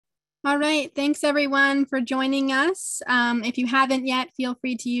All right. Thanks, everyone, for joining us. If you haven't yet, feel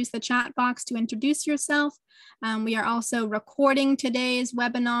free to use the chat box to introduce yourself. We are also recording today's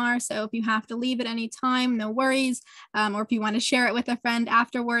webinar, so if you have to leave at any time, no worries. Or if you want to share it with a friend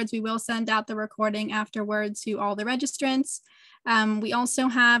afterwards, we will send out the recording afterwards to all the registrants. We also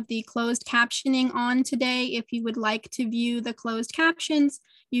have the closed captioning on today. If you would like to view the closed captions,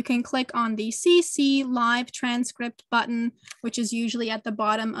 you can click on the CC Live Transcript button, which is usually at the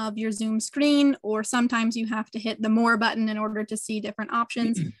bottom of your Zoom screen, or sometimes you have to hit the More button in order to see different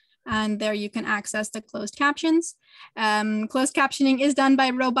options. And there you can access the closed captions. Closed captioning is done by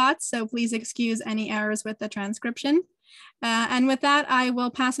robots, so please excuse any errors with the transcription. And with that, I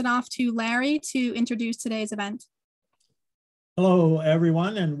will pass it off to Larry to introduce today's event. Hello,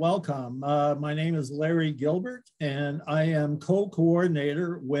 everyone, and welcome. My name is Larry Gilbert, and I am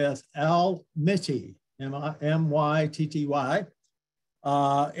co-coordinator with Al Mitty, M-Y-T-T-Y.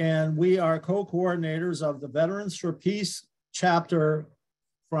 And we are co-coordinators of the Veterans for Peace chapter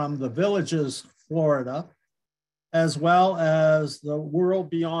from the Villages, Florida, as well as the World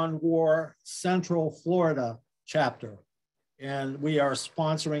Beyond War Central Florida chapter. And we are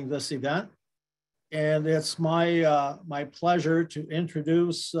sponsoring this event. And it's my pleasure to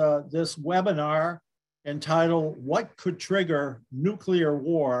introduce this webinar entitled, What Could Trigger Nuclear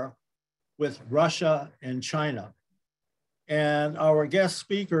War with Russia and China? And our guest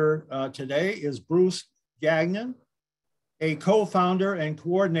speaker today is Bruce Gagnon, a co-founder and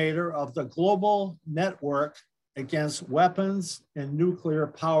coordinator of the Global Network Against Weapons and Nuclear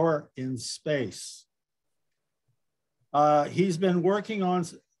Power in Space. He's been working on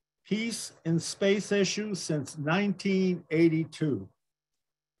peace and space issues since 1982.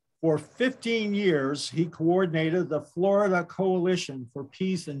 For 15 years, he coordinated the Florida Coalition for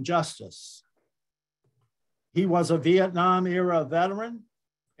Peace and Justice. He was a Vietnam-era veteran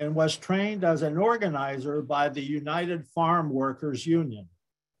and was trained as an organizer by the United Farm Workers Union.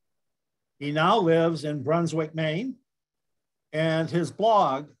 He now lives in Brunswick, Maine, and his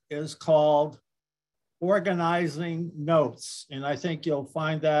blog is called Organizing Notes. And I think you'll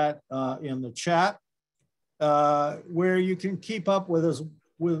find that in the chat where you can keep up with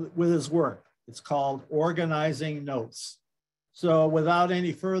his work. It's called Organizing Notes. So without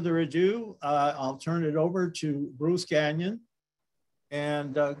any further ado, I'll turn it over to Bruce Gagnon.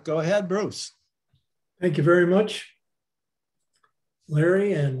 And go ahead, Bruce. Thank you very much,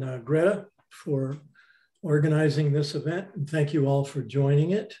 Larry and Greta, for organizing this event. And thank you all for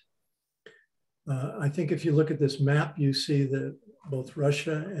joining it. I think if you look at this map, you see that both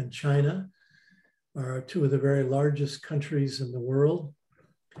Russia and China are two of the very largest countries in the world.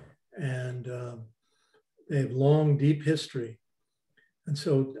 And they have long, deep history. And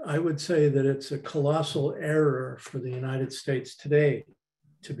so I would say that it's a colossal error for the United States today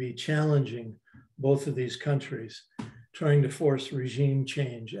to be challenging both of these countries, trying to force regime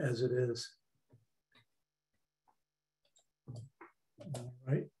change as it is. All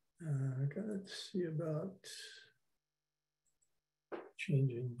right. Let's see about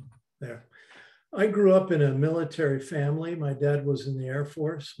changing there. I grew up in a military family. My dad was in the Air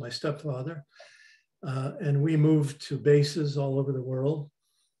Force, my stepfather, and we moved to bases all over the world.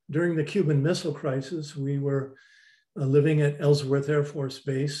 During the Cuban Missile Crisis, we were living at Ellsworth Air Force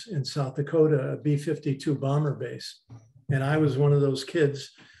Base in South Dakota, a B-52 bomber base. And I was one of those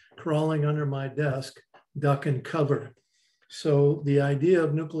kids crawling under my desk, duck and cover. So the idea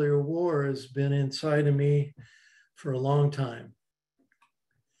of nuclear war has been inside of me for a long time.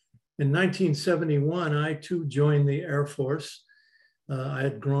 In 1971, I too joined the Air Force. I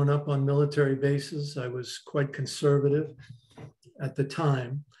had grown up on military bases. I was quite conservative at the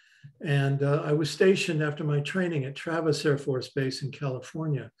time. And I was stationed after my training at Travis Air Force Base in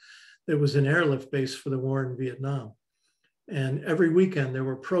California. There was an airlift base for the war in Vietnam. And every weekend there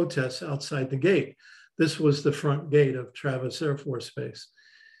were protests outside the gate. This was the front gate of Travis Air Force Base.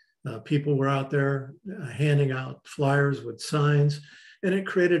 People were out there handing out flyers with signs, and it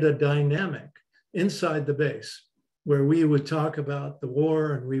created a dynamic inside the base where we would talk about the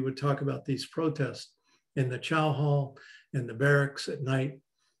war and we would talk about these protests in the chow hall, in the barracks at night,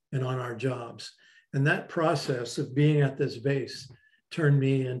 and on our jobs. And that process of being at this base turned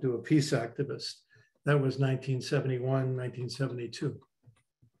me into a peace activist. That was 1971, 1972.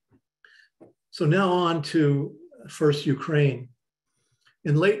 So now on to first Ukraine.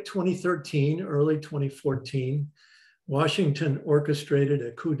 In late 2013, early 2014, Washington orchestrated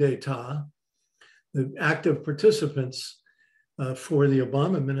a coup d'etat. The active participants for the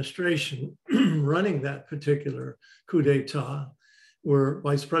Obama administration running that particular coup d'etat were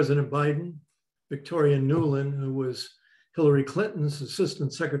Vice President Biden, Victoria Nuland, who was Hillary Clinton's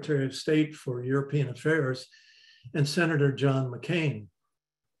Assistant Secretary of State for European Affairs, and Senator John McCain.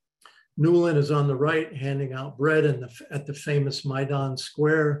 Nuland is on the right, handing out bread at the famous Maidan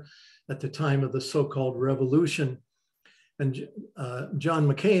Square at the time of the so-called revolution. And John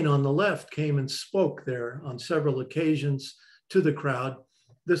McCain on the left came and spoke there on several occasions to the crowd.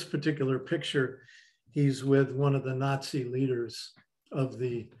 This particular picture, he's with one of the Nazi leaders of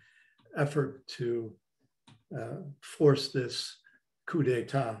the effort to force this coup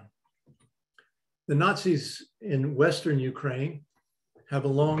d'etat. The Nazis in Western Ukraine have a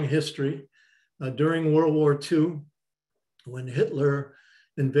long history. During World War II, when Hitler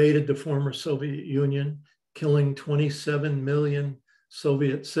invaded the former Soviet Union, killing 27 million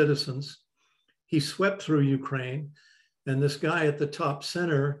Soviet citizens, he swept through Ukraine, and this guy at the top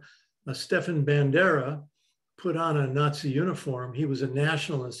center, Stefan Bandera, put on a Nazi uniform. He was a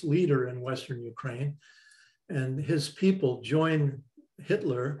nationalist leader in Western Ukraine, and his people joined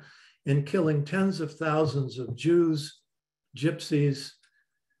Hitler in killing tens of thousands of Jews, Gypsies,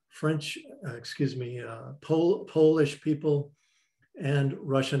 Polish people, and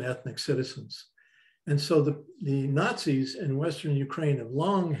Russian ethnic citizens. And so the Nazis in Western Ukraine have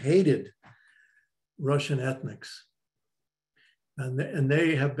long hated Russian ethnics. And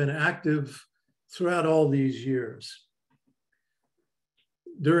they have been active throughout all these years.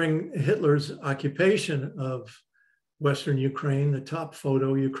 During Hitler's occupation of Western Ukraine, the top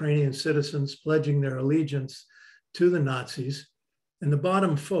photo, Ukrainian citizens pledging their allegiance to the Nazis. And the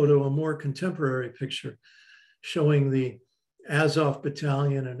bottom photo, a more contemporary picture showing the Azov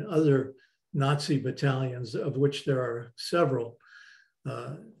battalion and other Nazi battalions, of which there are several,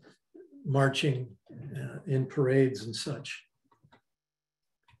 marching in parades and such.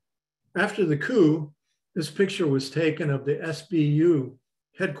 After the coup, this picture was taken of the SBU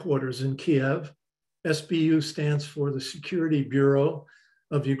headquarters in Kiev. SBU stands for the Security Bureau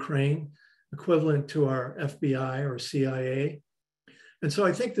of Ukraine, equivalent to our FBI or CIA. And so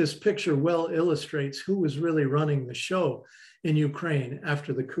I think this picture well illustrates who was really running the show in Ukraine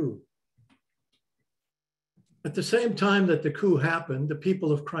after the coup. At the same time that the coup happened, the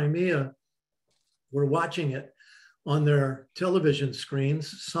people of Crimea were watching it on their television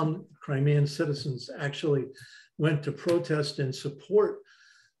screens. Some Crimean citizens actually went to protest in support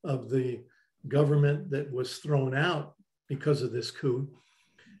of the government that was thrown out because of this coup.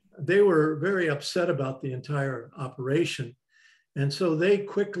 They were very upset about the entire operation. And so they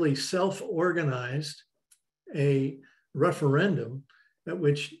quickly self-organized a referendum at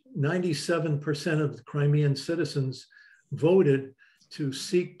which 97% of the Crimean citizens voted to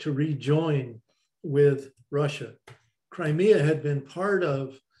seek to rejoin with Russia. Crimea had been part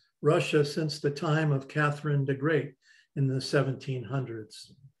of Russia since the time of Catherine the Great in the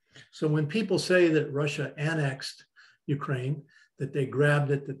 1700s. So when people say that Russia annexed Ukraine, that they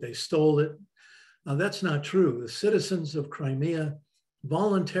grabbed it, that they stole it, that's not true. The citizens of Crimea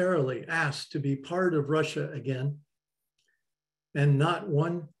voluntarily asked to be part of Russia again, and not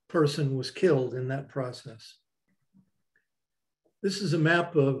one person was killed in that process. This is a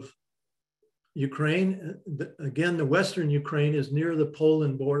map of Ukraine. Again, the Western Ukraine is near the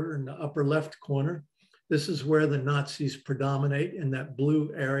Poland border in the upper left corner. This is where the Nazis predominate, in that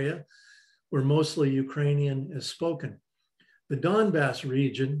blue area where mostly Ukrainian is spoken. The Donbass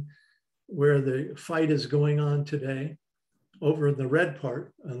region, where the fight is going on today, over in the red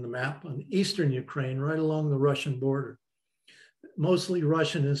part on the map, on Eastern Ukraine, right along the Russian border. Mostly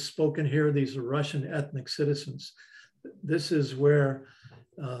Russian is spoken here. These are Russian ethnic citizens. This is where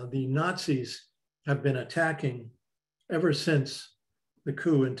the Nazis have been attacking ever since the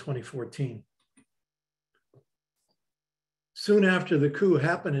coup in 2014. Soon after the coup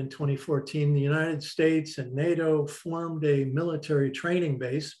happened in 2014, the United States and NATO formed a military training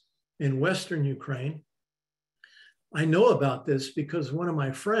base in Western Ukraine. I know about this because one of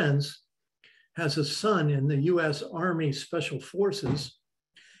my friends has a son in the US Army Special Forces.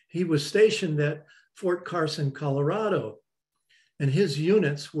 He was stationed at Fort Carson, Colorado, and his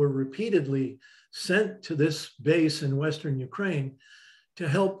units were repeatedly sent to this base in Western Ukraine to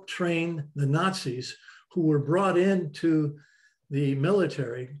help train the Nazis who were brought into the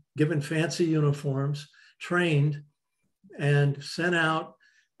military, given fancy uniforms, trained, and sent out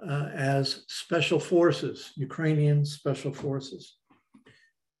as special forces, Ukrainian special forces.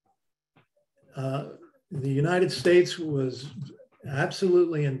 The United States was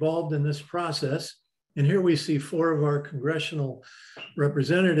absolutely involved in this process. And here we see 4 of our congressional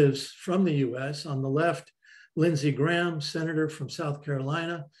representatives from the US. On the left, Lindsey Graham, senator from South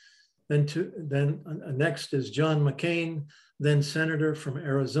Carolina. Then next is John McCain, then senator from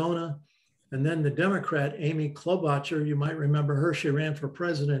Arizona. And then the Democrat, Amy Klobuchar, you might remember her, she ran for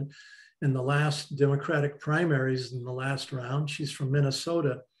president in the last Democratic primaries in the last round. She's from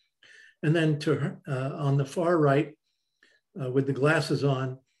Minnesota. And then to her, on the far right, with the glasses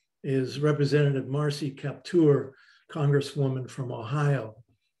on, is Representative Marcy Kaptur, Congresswoman from Ohio.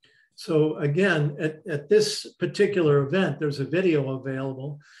 So again, at this particular event, there's a video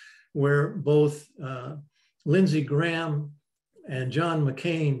available where both Lindsey Graham and John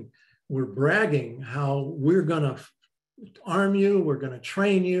McCain were bragging how we're going to arm you, we're going to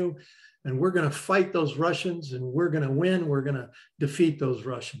train you, and we're going to fight those Russians, and we're going to win, we're going to defeat those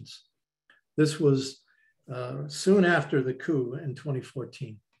Russians. This was soon after the coup in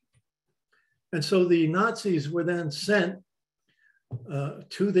 2014. And so the Nazis were then sent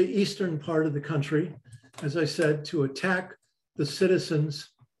to the eastern part of the country, as I said, to attack the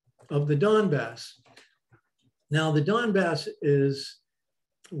citizens of the Donbass. Now, the Donbass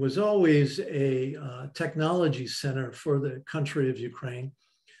was always a technology center for the country of Ukraine,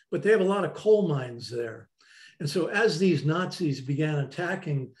 but they have a lot of coal mines there. And so as these Nazis began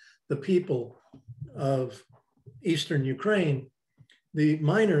attacking the people of eastern Ukraine, the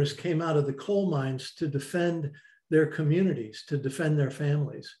miners came out of the coal mines to defend their communities, to defend their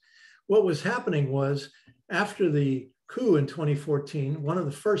families. What was happening was, after the coup in 2014, one of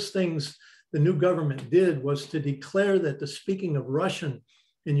the first things the new government did was to declare that the speaking of Russian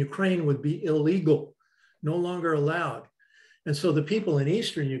in Ukraine would be illegal, no longer allowed. And so the people in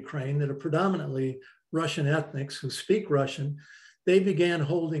eastern Ukraine that are predominantly Russian ethnics who speak Russian, they began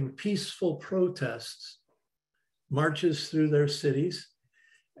holding peaceful protests, marches through their cities,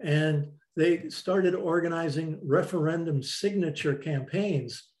 and they started organizing referendum signature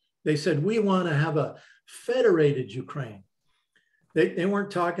campaigns. They said, we want to have a federated Ukraine. They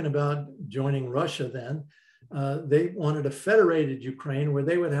weren't talking about joining Russia then. They wanted a federated Ukraine where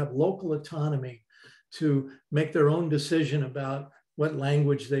they would have local autonomy to make their own decision about what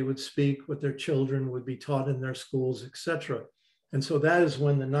language they would speak, what their children would be taught in their schools, etc. And so that is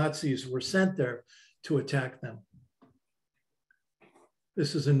when the Nazis were sent there to attack them.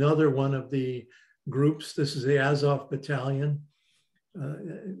 This is another one of the groups. This is the Azov Battalion.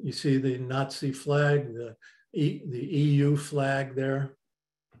 You see the Nazi flag, the EU flag there.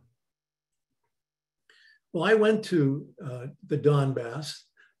 Well, I went to the Donbass,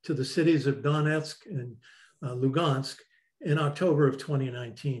 to the cities of Donetsk and Lugansk in October of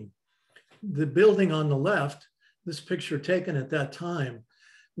 2019. The building on the left, this picture taken at that time,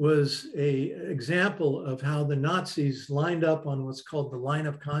 was an example of how the Nazis lined up on what's called the line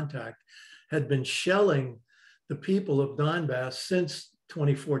of contact, had been shelling the people of Donbass since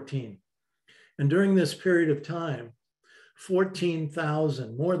 2014. And during this period of time,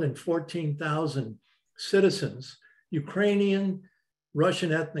 14,000, more than 14,000 citizens, Ukrainian,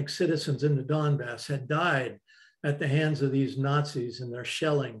 Russian ethnic citizens in the Donbass had died at the hands of these Nazis in their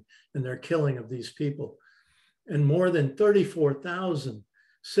shelling and their killing of these people. And more than 34,000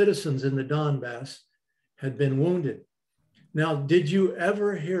 citizens in the Donbass had been wounded. Now, did you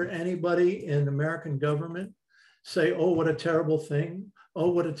ever hear anybody in the American government say, oh, what a terrible thing. Oh,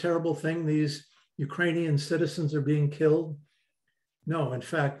 what a terrible thing. These Ukrainian citizens are being killed. No, in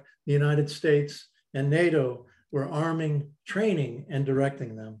fact, the United States and NATO were arming, training, and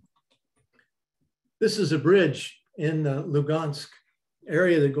directing them. This is a bridge in the Lugansk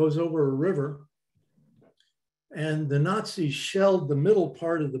area that goes over a river. And the Nazis shelled the middle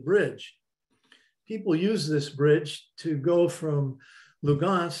part of the bridge. People use this bridge to go from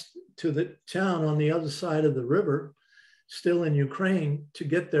Lugansk to the town on the other side of the river, still in Ukraine, to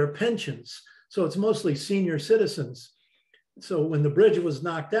get their pensions. So it's mostly senior citizens. So when the bridge was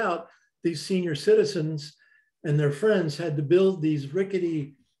knocked out, these senior citizens and their friends had to build these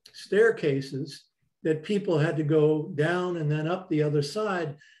rickety staircases that people had to go down and then up the other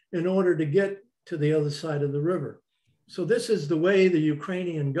side in order to get to the other side of the river. So this is the way the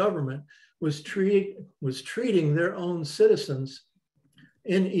Ukrainian government was treating their own citizens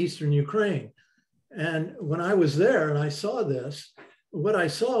in Eastern Ukraine. And when I was there and I saw this, what I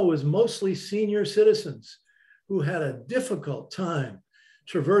saw was mostly senior citizens who had a difficult time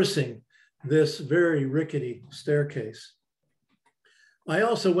traversing this very rickety staircase. I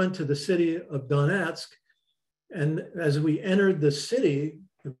also went to the city of Donetsk, and as we entered the city,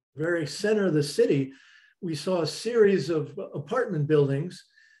 the very center of the city, we saw a series of apartment buildings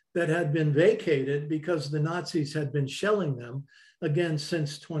that had been vacated because the Nazis had been shelling them again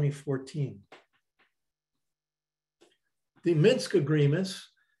since 2014. The Minsk agreements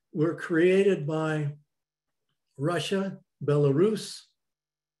were created by Russia, Belarus,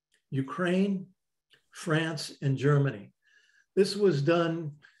 Ukraine, France, and Germany. This was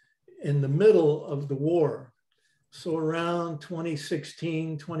done in the middle of the war. So around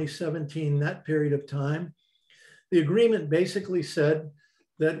 2016, 2017, that period of time, the agreement basically said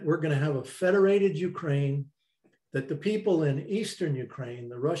that we're going to have a federated Ukraine, that the people in Eastern Ukraine,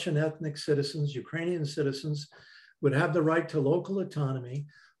 the Russian ethnic citizens, Ukrainian citizens, would have the right to local autonomy.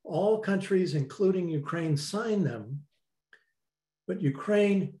 All countries, including Ukraine, signed them, but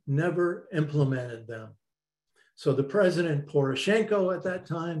Ukraine never implemented them. So the president Poroshenko at that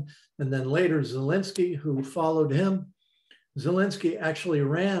time, and then later Zelensky, who followed him, Zelensky actually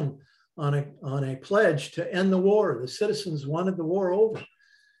ran on a pledge to end the war. The citizens wanted the war over.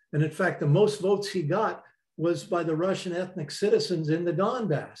 And in fact, the most votes he got was by the Russian ethnic citizens in the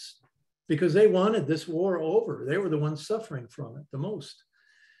Donbass, because they wanted this war over. They were the ones suffering from it the most.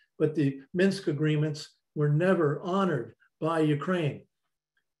 But the Minsk agreements were never honored by Ukraine.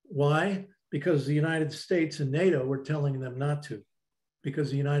 Why? Because the United States and NATO were telling them not to,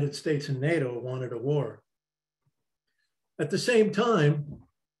 because the United States and NATO wanted a war. At the same time,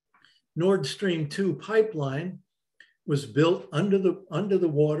 Nord Stream 2 pipeline was built under the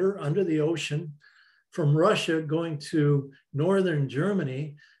water, under the ocean, from Russia going to northern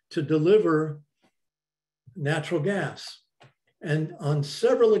Germany to deliver natural gas. And on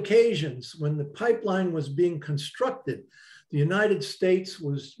several occasions, when the pipeline was being constructed, the United States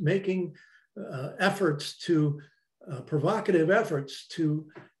was making provocative efforts to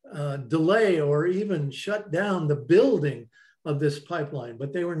delay or even shut down the building of this pipeline,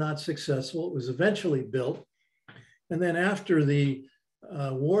 but they were not successful. It was eventually built. And then after the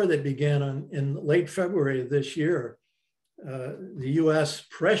war that began in late February of this year, the US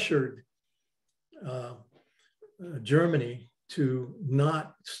pressured Germany to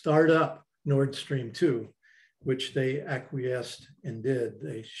not start up Nord Stream 2, which they acquiesced and did.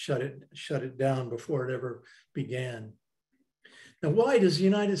 They shut it down before it ever began. Now, why does the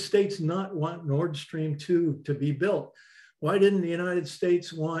United States not want Nord Stream 2 to be built? Why didn't the United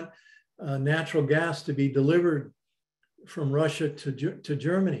States want natural gas to be delivered from Russia to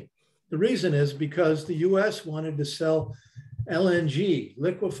Germany? The reason is because the US wanted to sell LNG,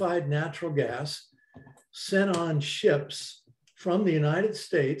 liquefied natural gas, sent on ships from the United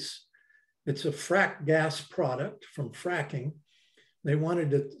States. It's a frack gas product from fracking. They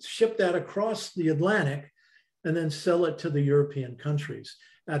wanted to ship that across the Atlantic and then sell it to the European countries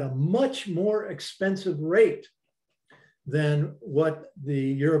at a much more expensive rate than what the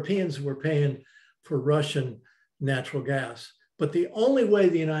Europeans were paying for Russian natural gas. But the only way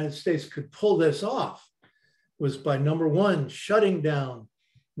the United States could pull this off was by, number one, shutting down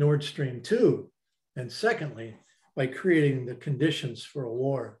Nord Stream 2, and secondly, by creating the conditions for a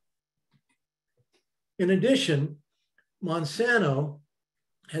war. In addition, Monsanto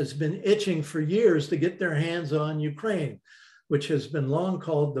has been itching for years to get their hands on Ukraine, which has been long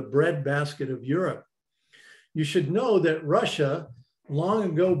called the breadbasket of Europe. You should know that Russia long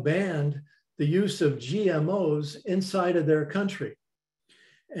ago banned the use of GMOs inside of their country.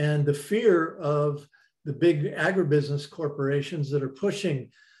 And the fear of the big agribusiness corporations that are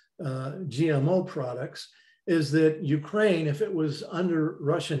pushing GMO products is that Ukraine, if it was under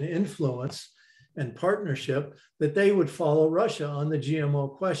Russian influence and partnership, that they would follow Russia on the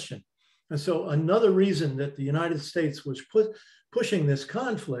GMO question. And so another reason that the United States was pushing this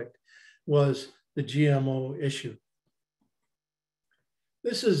conflict was the GMO issue.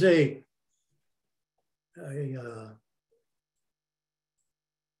 This is a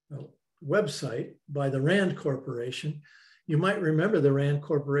website by the Rand Corporation. You might remember the Rand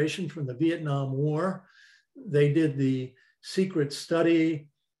Corporation from the Vietnam War. They did the secret study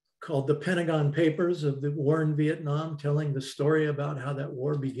called the Pentagon Papers of the war in Vietnam, telling the story about how that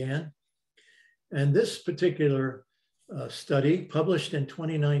war began. And this particular study, published in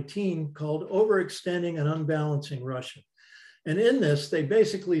 2019, called Overextending and Unbalancing Russia. And in this, they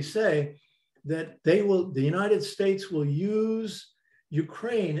basically say that the United States will use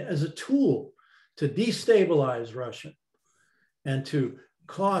Ukraine as a tool to destabilize Russia and to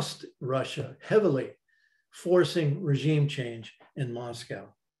cost Russia heavily, forcing regime change in Moscow.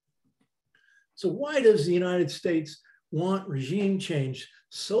 So why does the United States want regime change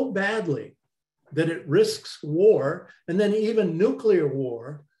so badly that it risks war, and then even nuclear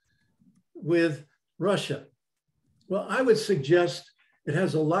war, with Russia? Well, I would suggest it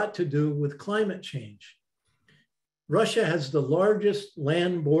has a lot to do with climate change. Russia has the largest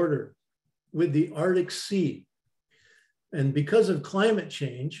land border with the Arctic Sea. And because of climate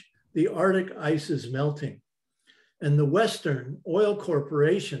change, the Arctic ice is melting. And the Western oil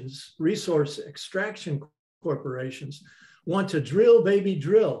corporations, resource extraction corporations, want to drill, baby,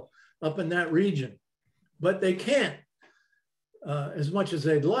 drill up in that region, but they can't. as much as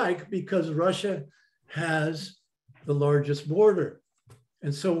they'd like, because Russia has the largest border.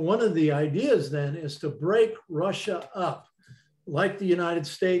 And so one of the ideas then is to break Russia up, like the United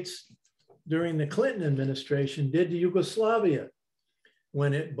States during the Clinton administration did to Yugoslavia,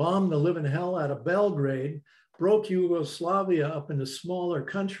 when it bombed the living hell out of Belgrade, broke Yugoslavia up into smaller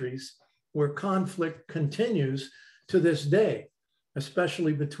countries where conflict continues to this day,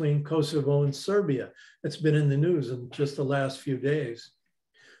 especially between Kosovo and Serbia. It's been in the news in just the last few days.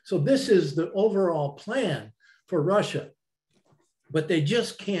 So this is the overall plan for Russia, but they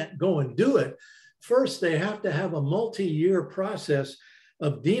just can't go and do it. First, they have to have a multi-year process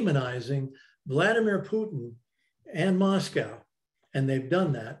of demonizing Vladimir Putin and Moscow. And they've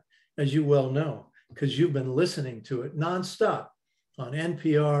done that, as you well know, because you've been listening to it nonstop on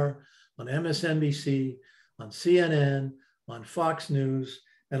NPR, on MSNBC, on CNN, on Fox News,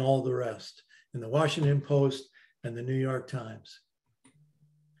 and all the rest, in the Washington Post and the New York Times.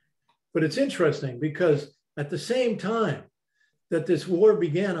 But it's interesting because at the same time that this war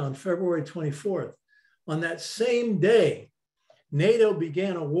began on February 24th, on that same day, NATO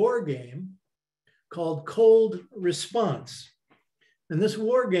began a war game called Cold Response. And this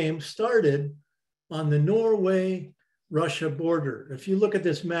war game started on the Norway-Russia border. If you look at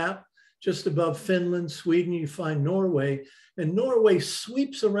this map, just above Finland, Sweden, you find Norway, and Norway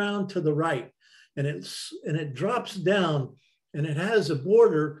sweeps around to the right, and it drops down, and it has a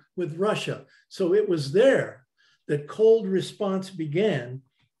border with Russia. So it was there that Cold Response began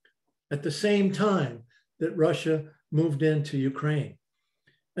at the same time that Russia moved into Ukraine.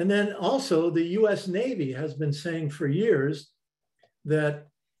 And then also the US Navy has been saying for years that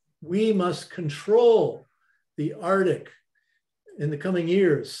we must control the Arctic in the coming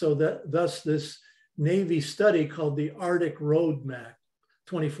years. So that thus this Navy study called the Arctic Roadmap,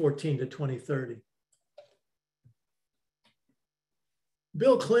 2014 to 2030.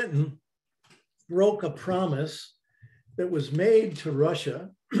 Bill Clinton broke a promise that was made to Russia,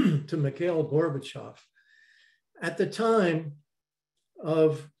 to Mikhail Gorbachev, at the time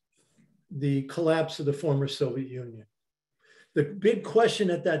of the collapse of the former Soviet Union. The big question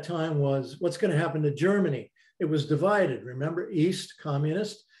at that time was, what's going to happen to Germany? It was divided, remember, East,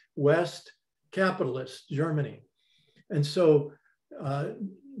 communist, West, capitalist, Germany. And so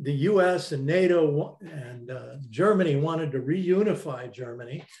the US and NATO and Germany wanted to reunify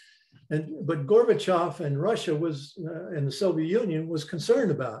Germany. But Gorbachev and Russia and the Soviet Union was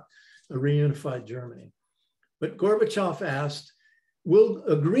concerned about a reunified Germany. But Gorbachev asked, we'll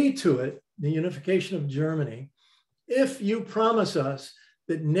agree to it, the unification of Germany, if you promise us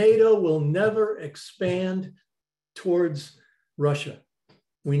that NATO will never expand towards Russia.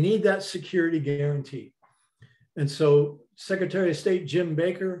 We need that security guarantee. And so Secretary of State Jim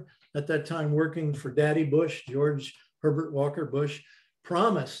Baker, at that time working for Daddy Bush, George Herbert Walker Bush,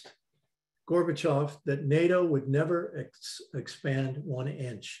 promised Gorbachev that NATO would never expand 1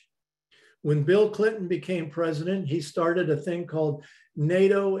 inch. When Bill Clinton became president, he started a thing called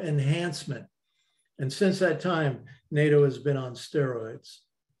NATO enhancement. And since that time, NATO has been on steroids.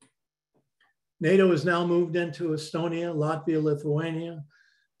 NATO has now moved into Estonia, Latvia, Lithuania,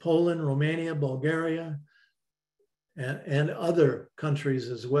 Poland, Romania, Bulgaria, and other countries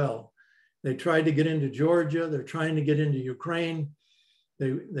as well. They tried to get into Georgia. They're trying to get into Ukraine.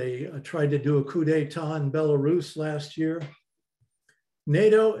 They tried to do a coup d'etat in Belarus last year.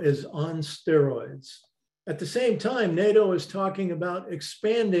 NATO is on steroids. At the same time, NATO is talking about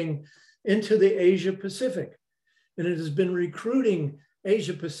expanding into the Asia Pacific. And it has been recruiting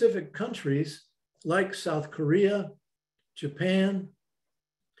Asia Pacific countries like South Korea, Japan,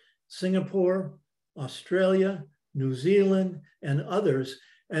 Singapore, Australia, New Zealand, and others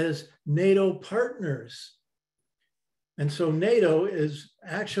as NATO partners. And so NATO is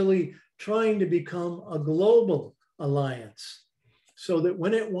actually trying to become a global alliance so that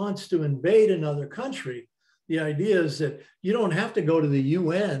when it wants to invade another country, the idea is that you don't have to go to the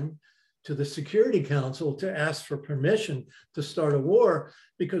UN, to the Security Council to ask for permission to start a war,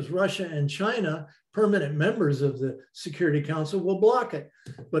 because Russia and China, permanent members of the Security Council, will block it.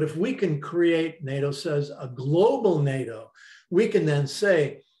 But if we can create, NATO says, a global NATO, we can then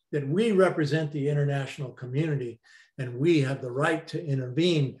say that we represent the international community and we have the right to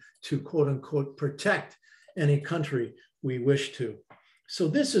intervene to, quote unquote, protect any country we wish to. So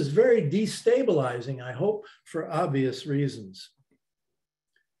this is very destabilizing, I hope, for obvious reasons.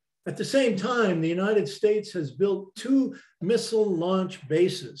 At the same time, the United States has built 2 missile launch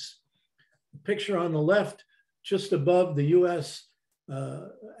bases. The picture on the left, just above the US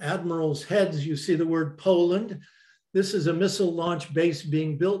admirals' heads, you see the word Poland. This is a missile launch base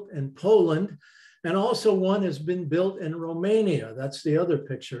being built in Poland. And also one has been built in Romania. That's the other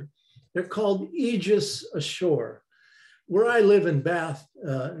picture. They're called Aegis Ashore. Where I live in Bath,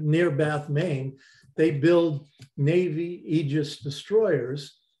 near Bath, Maine, they build Navy Aegis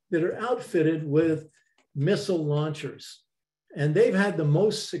destroyers that are outfitted with missile launchers. And they've had the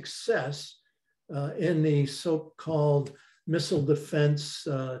most success in the so-called missile defense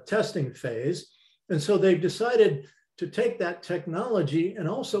testing phase. And so they've decided to take that technology and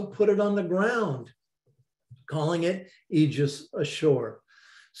also put it on the ground, calling it Aegis Ashore.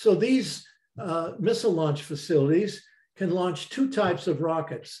 So these missile launch facilities can launch two types of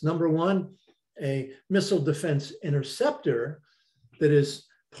rockets. Number one, a missile defense interceptor that is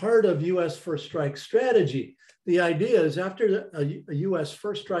part of US first strike strategy. The idea is after a US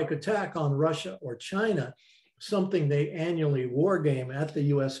first strike attack on Russia or China, something they annually war game at the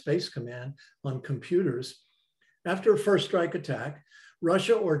US Space Command on computers, after a first strike attack,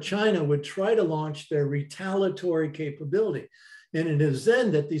 Russia or China would try to launch their retaliatory capability. And it is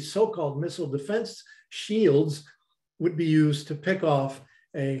then that these so-called missile defense shields would be used to pick off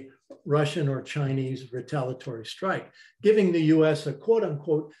a Russian or Chinese retaliatory strike, giving the US a quote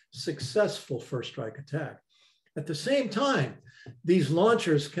unquote successful first strike attack. At the same time, these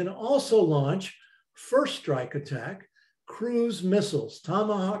launchers can also launch first strike attack cruise missiles,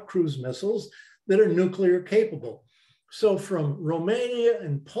 Tomahawk cruise missiles that are nuclear capable. So from Romania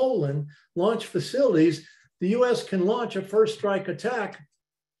and Poland launch facilities, the US can launch a first strike attack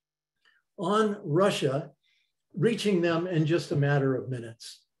on Russia, reaching them in just a matter of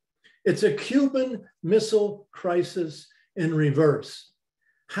minutes. It's a Cuban Missile Crisis in reverse.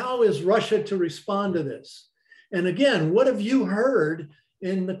 How is Russia to respond to this? And again, what have you heard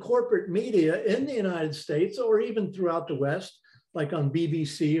in the corporate media in the United States or even throughout the West, like on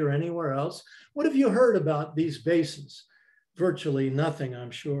BBC or anywhere else? What have you heard about these bases? Virtually nothing,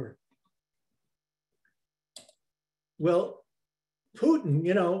 I'm sure. Well, Putin,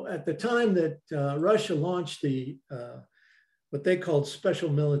 you know, at the time that Russia launched the what they called special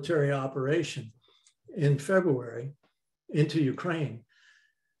military operation in February into Ukraine,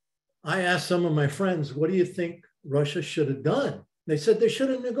 I asked some of my friends, what do you think Russia should have done? They said they should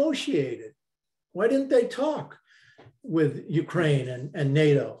have negotiated. Why didn't they talk with Ukraine and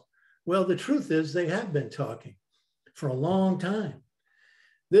NATO? Well, the truth is they have been talking for a long time.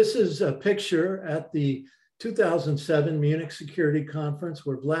 This is a picture at the 2007 Munich Security Conference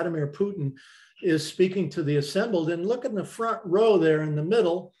where Vladimir Putin is speaking to the assembled. And look in the front row there in the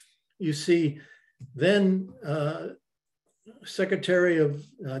middle, you see then Secretary of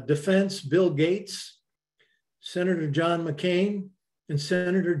Defense Bill Gates, Senator John McCain, and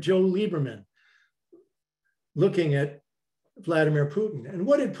Senator Joe Lieberman looking at Vladimir Putin. And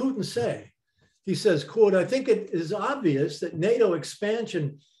what did Putin say? He says, quote, "I think it is obvious that NATO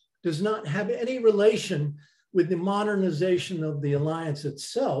expansion does not have any relation with the modernization of the alliance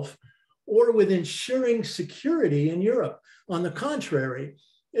itself or with ensuring security in Europe. On the contrary,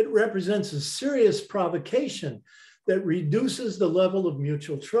 it represents a serious provocation that reduces the level of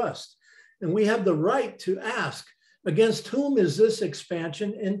mutual trust. And we have the right to ask, against whom is this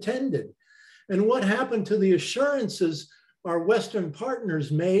expansion intended? And what happened to the assurances our Western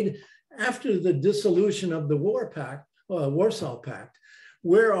partners made after the dissolution of the Warsaw Pact?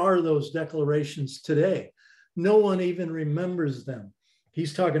 Where are those declarations today? No one even remembers them.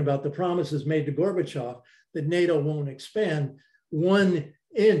 He's talking about the promises made to Gorbachev that NATO won't expand 1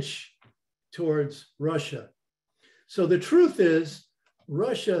 inch towards Russia. So the truth is,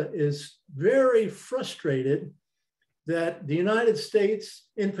 Russia is very frustrated that the United States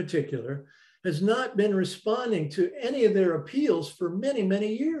in particular has not been responding to any of their appeals for many,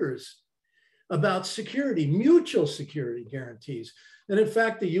 many years about security, mutual security guarantees. And in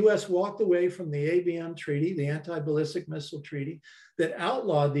fact, the US walked away from the ABM treaty, the anti-ballistic missile treaty that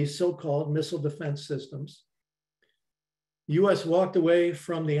outlawed these so-called missile defense systems. US walked away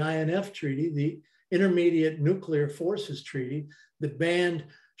from the INF treaty, the Intermediate Nuclear Forces Treaty that banned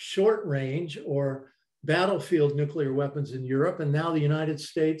short range or battlefield nuclear weapons in Europe. And now the United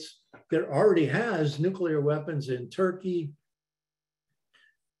States that already has nuclear weapons in Turkey,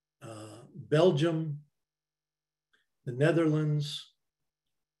 Belgium, the Netherlands,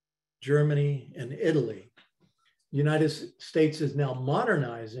 Germany, and Italy. The United States is now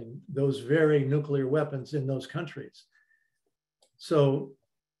modernizing those very nuclear weapons in those countries. So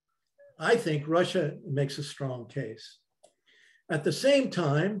I think Russia makes a strong case. At the same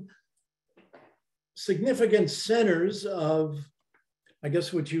time, significant centers of, I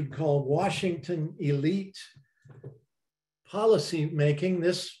guess what you'd call Washington elite policy making.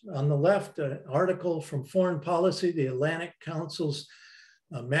 This on the left, an article from Foreign Policy, the Atlantic Council's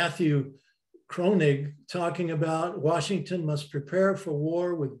Matthew Kronig talking about Washington must prepare for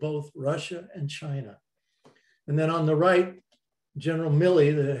war with both Russia and China. And then on the right, General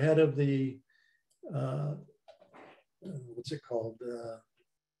Milley, the head of the, what's it called?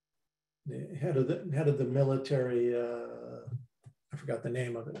 The head of the military, I forgot the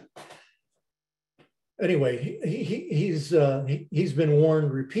name of it. Anyway, he's been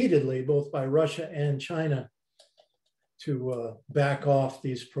warned repeatedly, both by Russia and China, to back off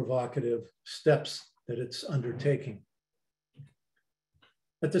these provocative steps that it's undertaking.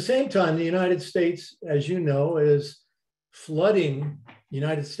 At the same time, the United States, as you know, is flooding, the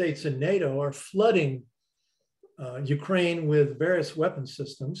United States and NATO are flooding Ukraine with various weapon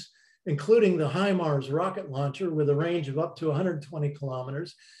systems, including the HIMARS rocket launcher with a range of up to 120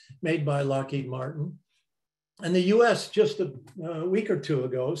 kilometers, made by Lockheed Martin. And the US just a week or two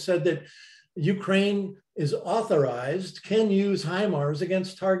ago said that Ukraine is authorized, can use HIMARS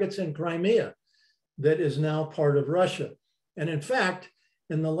against targets in Crimea that is now part of Russia. And in fact,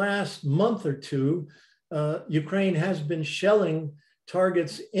 in the last month or two, Ukraine has been shelling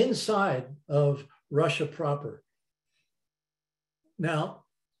targets inside of Russia proper. Now,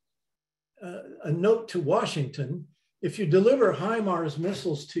 a note to Washington, if you deliver HIMARS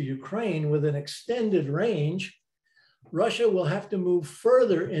missiles to Ukraine with an extended range, Russia will have to move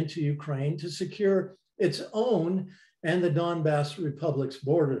further into Ukraine to secure its own and the Donbass Republic's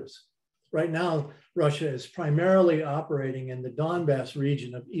borders. Right now, Russia is primarily operating in the Donbass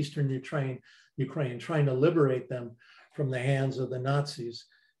region of eastern Ukraine, trying to liberate them from the hands of the Nazis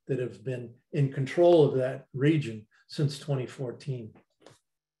that have been in control of that region since 2014.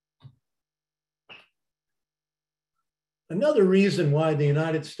 Another reason why the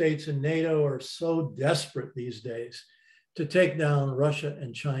United States and NATO are so desperate these days to take down Russia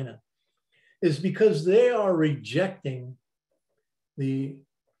and China is because they are rejecting the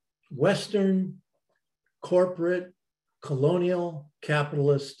Western corporate colonial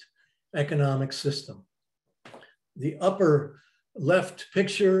capitalist economic system. The upper left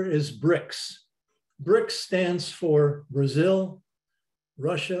picture is BRICS. BRICS stands for Brazil,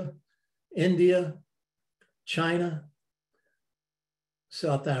 Russia, India, China,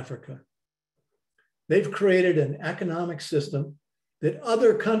 South Africa. They've created an economic system that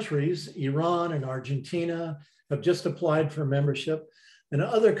other countries, Iran and Argentina, have just applied for membership, and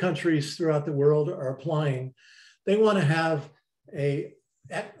other countries throughout the world are applying. They want to have an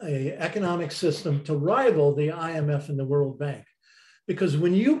economic system to rival the IMF and the World Bank. Because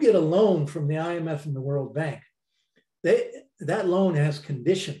when you get a loan from the IMF and the World Bank, that loan has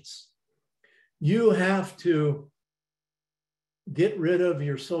conditions. You have to get rid of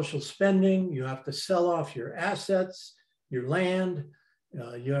your social spending. You have to sell off your assets, your land.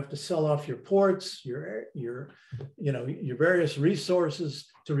 You have to sell off your ports, your various resources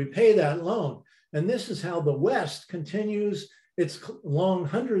to repay that loan. And this is how the West continues its long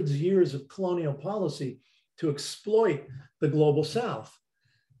hundreds of years of colonial policy to exploit the global South,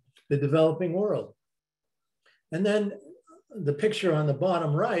 the developing world. And then the picture on the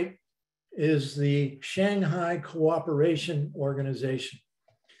bottom right is the Shanghai Cooperation Organization,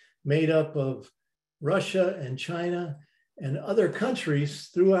 made up of Russia and China and other countries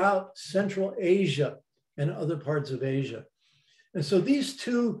throughout Central Asia and other parts of Asia. And so these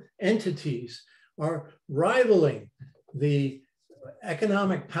two entities are rivaling the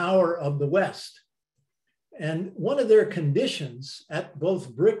economic power of the West. And one of their conditions at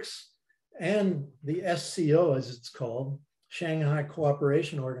both BRICS and the SCO, as it's called, Shanghai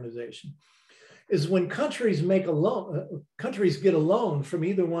Cooperation Organization, is when countries make a loan, countries get a loan from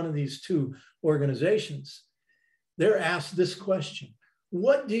either one of these two organizations, they're asked this question: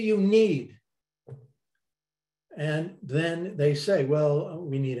 what do you need? And then they say, well,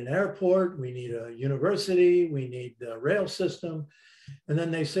 we need an airport, we need a university, we need a rail system. And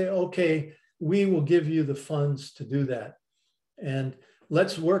then they say, okay, we will give you the funds to do that. And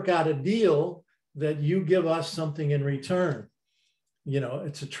let's work out a deal that you give us something in return. You know,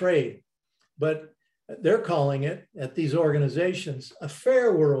 it's a trade. But they're calling it, at these organizations, a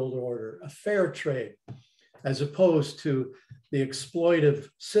fair world order, a fair trade, as opposed to the exploitive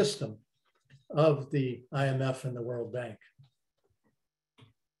system of the IMF and the World Bank.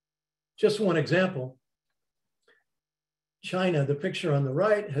 Just one example, China, the picture on the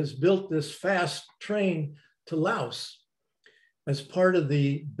right, has built this fast train to Laos as part of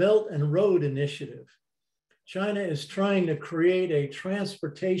the Belt and Road Initiative. China is trying to create a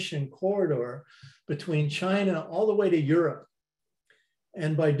transportation corridor between China all the way to Europe.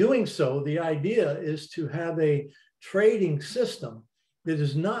 And by doing so, the idea is to have a trading system that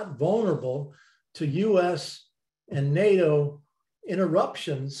is not vulnerable to US and NATO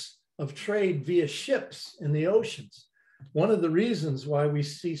interruptions of trade via ships in the oceans. One of the reasons why we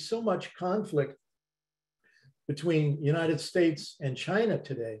see so much conflict between the United States and China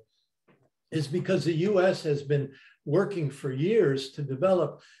today is because the US has been working for years to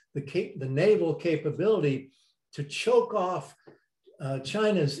develop the naval capability to choke off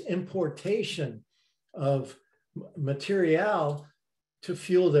China's importation of material to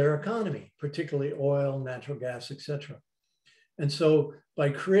fuel their economy, particularly oil, natural gas, etc. And so by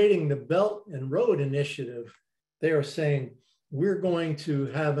creating the Belt and Road Initiative, they are saying, we're going to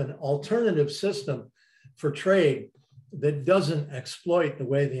have an alternative system for trade that doesn't exploit the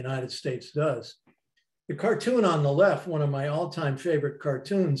way the United States does. The cartoon on the left, one of my all-time favorite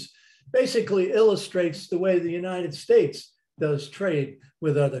cartoons, basically illustrates the way the United States does trade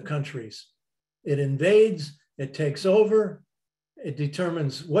with other countries. It invades, it takes over, it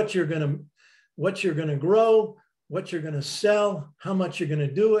determines what you're going to grow, what you're going to sell, how much you're going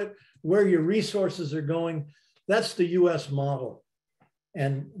to do it, where your resources are going. That's the US model.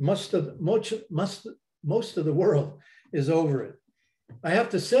 And most of the world is over it. I have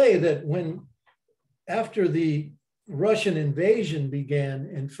to say that after the Russian invasion began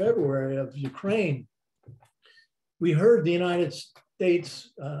in February of Ukraine, we heard the United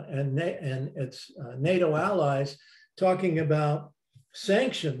States and its NATO allies talking about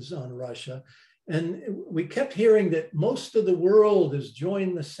sanctions on Russia. And we kept hearing that most of the world has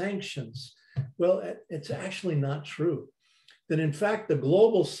joined the sanctions. Well, it's actually not true. That in fact, the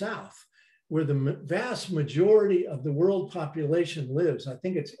global South, where the vast majority of the world population lives, I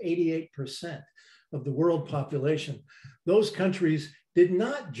think it's 88% of the world population, those countries did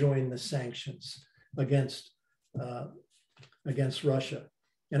not join the sanctions against Russia.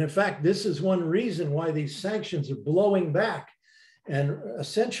 And in fact, this is one reason why these sanctions are blowing back and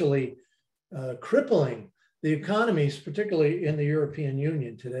essentially crippling the economies, particularly in the European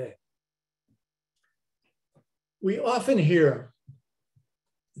Union today. We often hear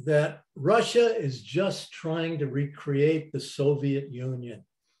that Russia is just trying to recreate the Soviet Union.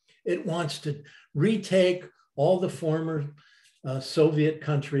 It wants to retake all the former Soviet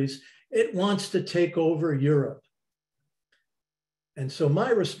countries. It wants to take over Europe. And so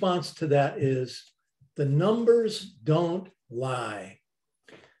my response to that is the numbers don't lie.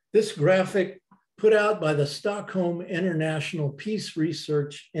 This graphic put out by the Stockholm International Peace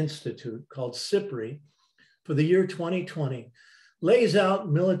Research Institute, called SIPRI, for the year 2020, lays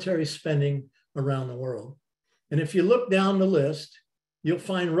out military spending around the world. And if you look down the list, you'll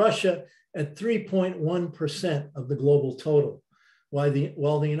find Russia at 3.1% of the global total, while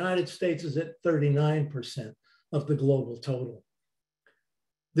the United States is at 39% of the global total.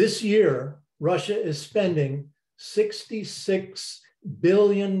 This year, Russia is spending $66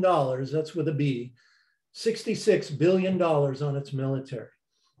 billion, that's with a B, $66 billion on its military.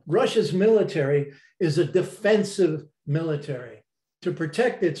 Russia's military is a defensive military to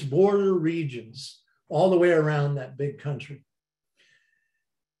protect its border regions all the way around that big country.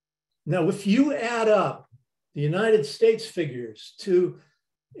 Now, if you add up the United States figures to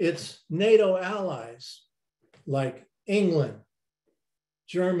its NATO allies, like England,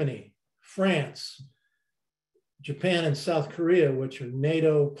 Germany, France, Japan, and South Korea, which are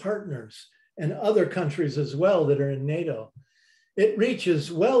NATO partners, and other countries as well that are in NATO, it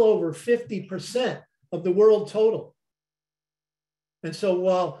reaches well over 50% of the world total. And so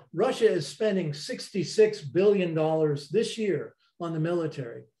while Russia is spending $66 billion this year on the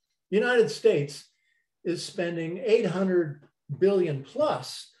military, the United States is spending $800 billion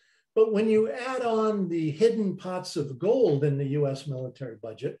plus. But when you add on the hidden pots of gold in the US military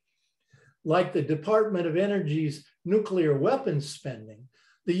budget, like the Department of Energy's nuclear weapons spending,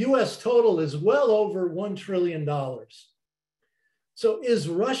 the US total is well over $1 trillion. So is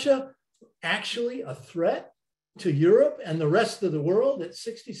Russia actually a threat to Europe and the rest of the world at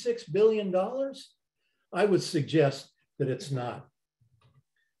 $66 billion? I would suggest that it's not.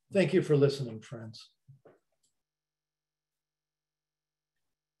 Thank you for listening, friends.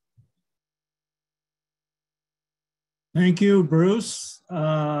 Thank you, Bruce.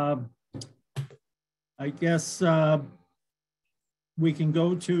 I guess we can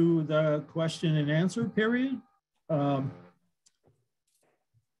go to the question and answer period.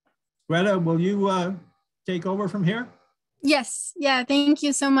 Greta, will you take over from here? Yes. Yeah. Thank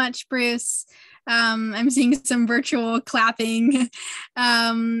you so much, Bruce. I'm seeing some virtual clapping.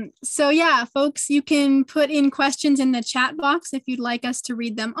 So yeah, folks, you can put in questions in the chat box if you'd like us to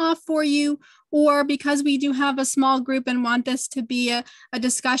read them off for you, Or because we do have a small group and want this to be a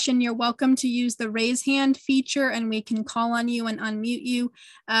discussion, you're welcome to use the raise hand feature and we can call on you and unmute you.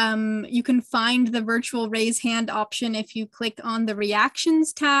 You can find the virtual raise hand option if you click on the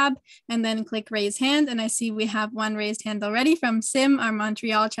reactions tab and then click raise hand. And I see we have one raised hand already from Sim, our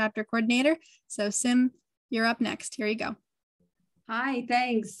Montreal chapter coordinator. So Sim, you're up next. Here you go. Hi,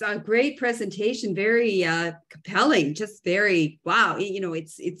 thanks. Great presentation, very compelling, just very, wow. You know,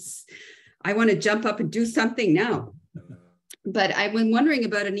 it's I want to jump up and do something now. But I've been wondering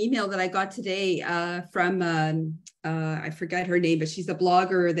about an email that I got today from, I forgot her name, but she's a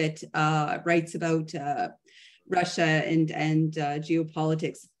blogger that writes about Russia and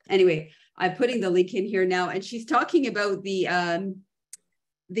geopolitics. Anyway, I'm putting the link in here now, and she's talking about the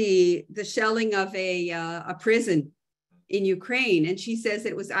shelling of a prison in Ukraine. And she says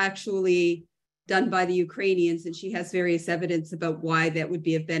it was actually done by the Ukrainians, and she has various evidence about why that would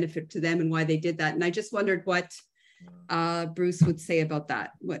be of benefit to them and why they did that. And I just wondered what Bruce would say about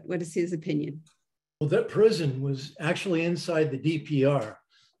that. What is his opinion? Well, that prison was actually inside the DPR,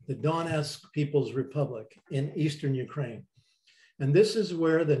 the Donetsk People's Republic in Eastern Ukraine. And this is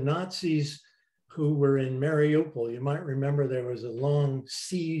where the Nazis who were in Mariupol, you might remember there was a long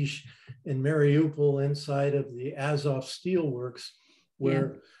siege in Mariupol inside of the Azov Steelworks,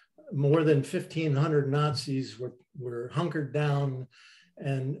 where more than 1,500 Nazis were hunkered down,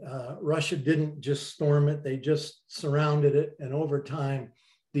 and Russia didn't just storm it, they just surrounded it. And over time,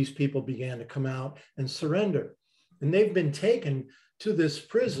 these people began to come out and surrender. And they've been taken to this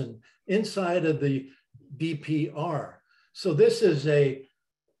prison inside of the DPR. So this is a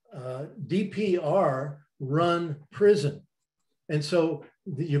DPR run prison. And so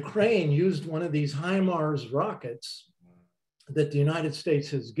the Ukraine used one of these HIMARS rockets that the United States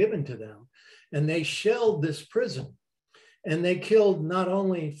has given to them, and they shelled this prison. And they killed not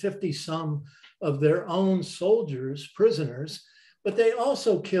only 50 some of their own soldiers, prisoners, but they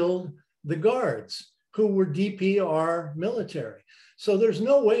also killed the guards who were DPR military. So there's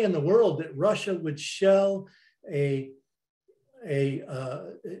no way in the world that Russia would shell a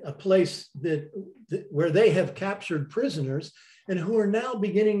place where they have captured prisoners and who are now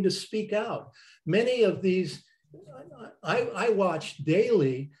beginning to speak out. Many of these, I watch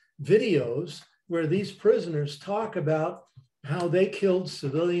daily videos where these prisoners talk about how they killed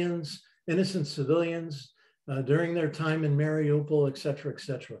civilians, innocent civilians during their time in Mariupol, et cetera, et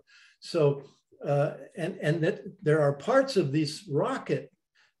cetera. So, and that there are parts of this rocket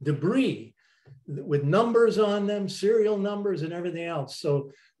debris with numbers on them, serial numbers and everything else.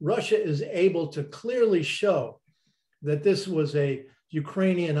 So Russia is able to clearly show that this was a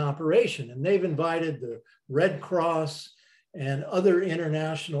Ukrainian operation, and they've invited the Red Cross and other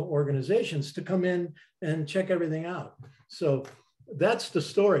international organizations to come in and check everything out. So that's the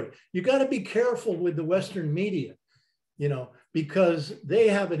story. You got to be careful with the Western media, you know, because they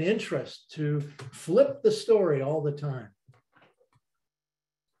have an interest to flip the story all the time.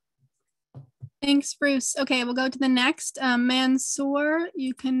 Thanks, Bruce. Okay, we'll go to the next. Mansoor,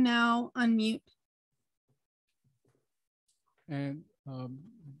 you can now unmute. And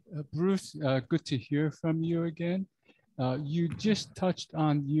Bruce, good to hear from you again. You just touched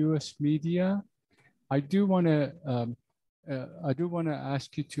on U.S. media. I do want to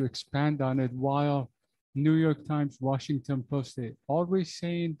ask you to expand on it. While New York Times, Washington Post, they always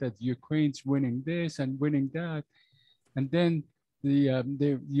saying that Ukraine's winning this and winning that, and then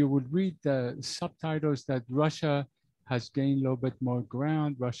you would read the subtitles that Russia has gained a little bit more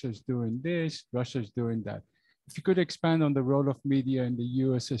ground. Russia's doing this, Russia's doing that. If you could expand on the role of media in the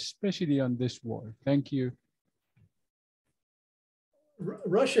U.S., especially on this war. Thank you.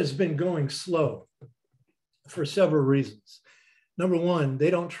 Russia's been going slow for several reasons. Number one,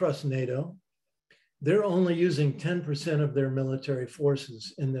 they don't trust NATO. They're only using 10% of their military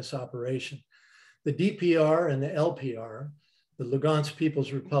forces in this operation. The DPR and the LPR, the Lugansk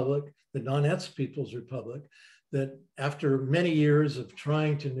People's Republic, the Donetsk People's Republic, that after many years of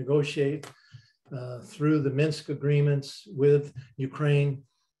trying to negotiate through the Minsk agreements with Ukraine,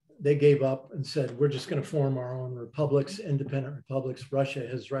 they gave up and said, we're just going to form our own republics, independent republics. Russia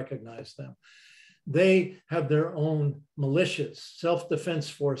has recognized them. They have their own militias, self-defense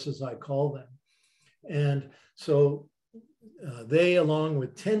forces, I call them. And so they, along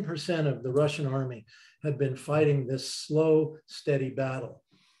with 10% of the Russian army, have been fighting this slow, steady battle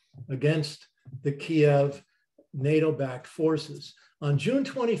against the Kiev NATO-backed forces. On June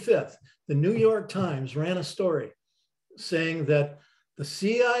 25th, the New York Times ran a story saying that the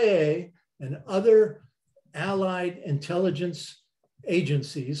CIA and other allied intelligence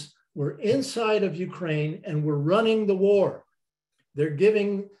agencies were inside of Ukraine and were running the war. They're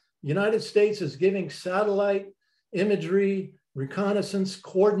giving United States is giving satellite imagery, reconnaissance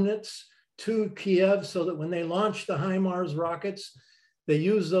coordinates to Kiev so that when they launch the HIMARS rockets, they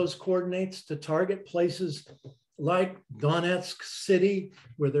use those coordinates to target places like Donetsk city,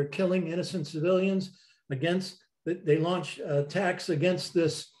 where they're killing innocent civilians. They launch attacks against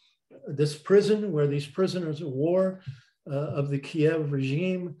this prison where these prisoners of war of the Kiev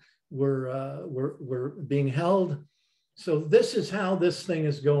regime were being held. So this is how this thing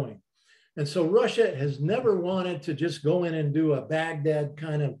is going. And so Russia has never wanted to just go in and do a Baghdad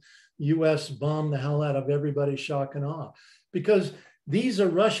kind of US bomb the hell out of everybody, shock and awe, because these are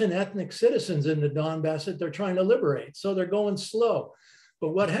Russian ethnic citizens in the Donbass that they're trying to liberate. So they're going slow. But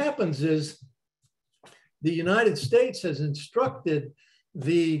what happens is the United States has instructed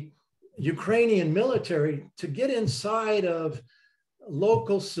the Ukrainian military to get inside of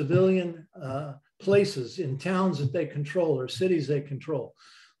local civilian places in towns that they control or cities they control,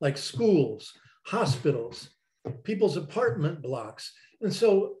 like schools, hospitals, people's apartment blocks. And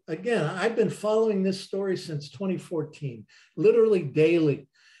so again, I've been following this story since 2014, literally daily.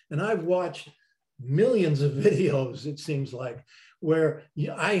 And I've watched millions of videos, it seems like, where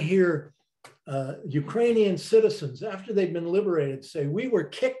I hear Ukrainian citizens, after they've been liberated, say, we were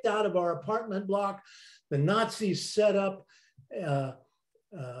kicked out of our apartment block. The Nazis set up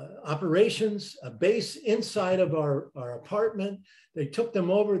operations, a base inside of our apartment. They took them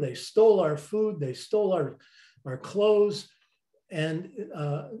over, they stole our food, they stole our clothes, and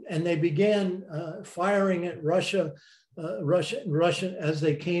they began firing at Russia as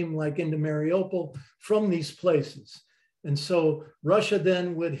they came like into Mariupol from these places. And so Russia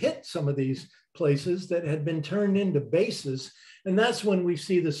then would hit some of these places that had been turned into bases. And that's when we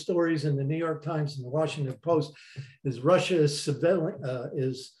see the stories in the New York Times and the Washington Post, is Russia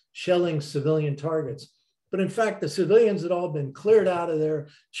is shelling civilian targets. But in fact, the civilians had all been cleared out of there,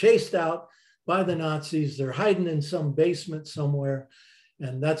 chased out by the Nazis. They're hiding in some basement somewhere.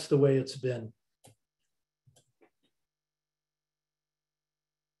 And that's the way it's been.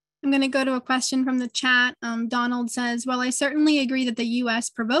 I'm going to go to a question from the chat. Donald says, well, I certainly agree that the US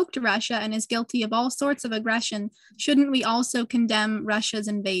provoked Russia and is guilty of all sorts of aggression. Shouldn't we also condemn Russia's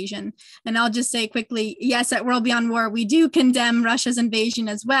invasion? And I'll just say quickly, yes, at World Beyond War, we do condemn Russia's invasion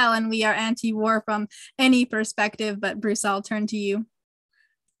as well. And we are anti-war from any perspective. But Bruce, I'll turn to you.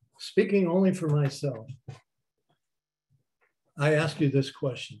 Speaking only for myself, I ask you this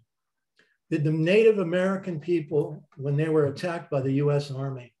question. Did the Native American people, when they were attacked by the US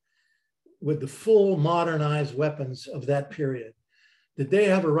Army, with the full modernized weapons of that period, did they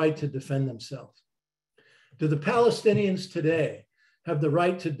have a right to defend themselves? Do the Palestinians today have the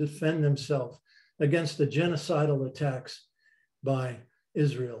right to defend themselves against the genocidal attacks by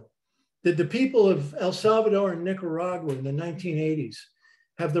Israel? Did the people of El Salvador and Nicaragua in the 1980s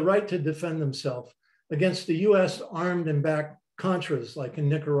have the right to defend themselves against the US armed and backed Contras like in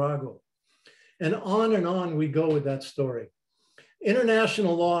Nicaragua? And on we go with that story.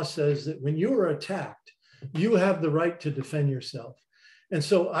 International law says that when you are attacked, you have the right to defend yourself. And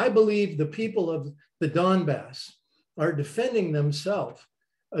so I believe the people of the Donbass are defending themselves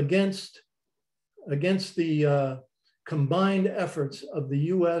against the combined efforts of the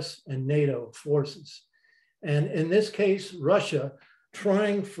US and NATO forces. And in this case, Russia,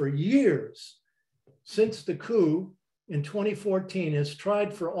 trying for years since the coup in 2014, has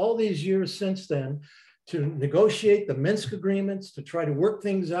tried for all these years since then to negotiate the Minsk agreements, to try to work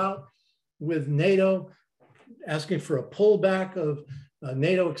things out with NATO, asking for a pullback of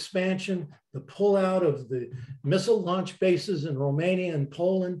NATO expansion, the pullout of the missile launch bases in Romania and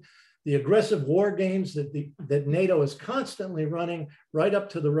Poland, the aggressive war games that NATO is constantly running right up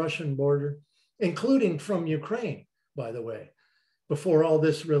to the Russian border, including from Ukraine, by the way, before all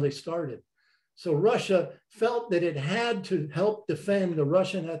this really started. So Russia felt that it had to help defend the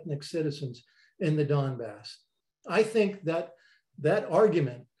Russian ethnic citizens in the Donbass. I think that that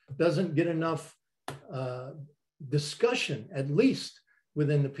argument doesn't get enough discussion, at least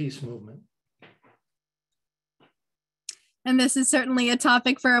within the peace movement. And this is certainly a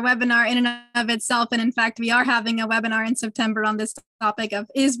topic for a webinar in and of itself. And in fact, we are having a webinar in September on this topic of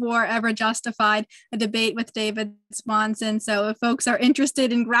Is War Ever Justified? A debate with David Swanson. So if folks are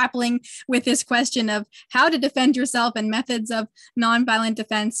interested in grappling with this question of how to defend yourself and methods of nonviolent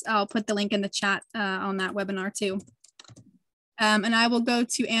defense, I'll put the link in the chat on that webinar too. And I will go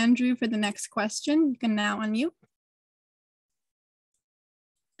to Andrew for the next question. You can now unmute.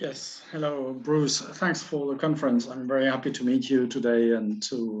 Yes, hello, Bruce. Thanks for the conference. I'm very happy to meet you today and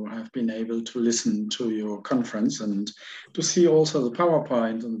to have been able to listen to your conference and to see also the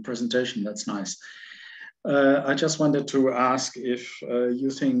PowerPoint and the presentation. That's nice. I just wanted to ask if you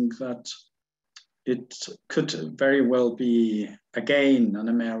think that it could very well be again an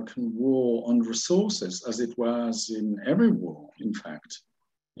American war on resources, as it was in every war, in fact.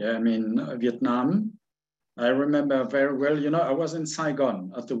 Yeah, I mean, Vietnam, I remember very well, you know, I was in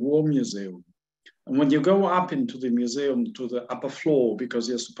Saigon at the War Museum. And when you go up into the museum to the upper floor, because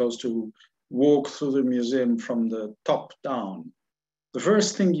you're supposed to walk through the museum from the top down, the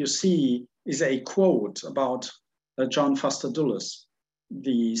first thing you see is a quote about John Foster Dulles,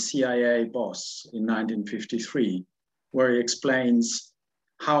 the CIA boss in 1953, where he explains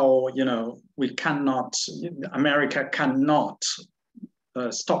how, you know, America cannot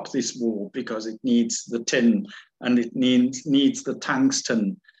stop this war because it needs the tin and it needs the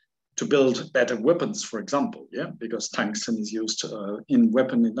tungsten to build better weapons, for example, yeah, because tungsten is used in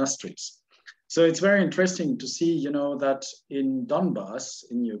weapon industries. So it's very interesting to see, you know, that in Donbass,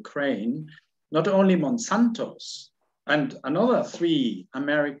 in Ukraine, not only Monsanto's and another 3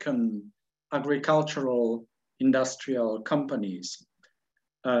 American agricultural industrial companies,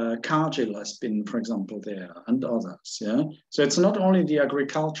 Cargill has been, for example, there, and others, yeah? So it's not only the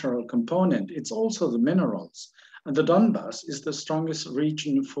agricultural component, it's also the minerals. And the Donbass is the strongest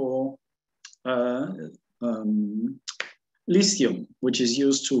region for lithium, which is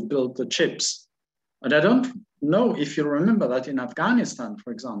used to build the chips. And I don't know if you remember that in Afghanistan,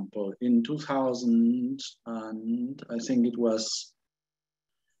 for example, in 2000, and I think it was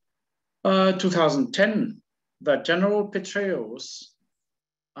 2010, that General Petraeus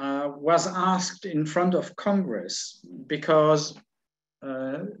was asked in front of Congress because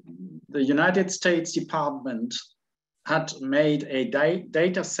the United States Department had made a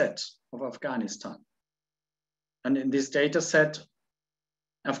data set of Afghanistan. And in this data set,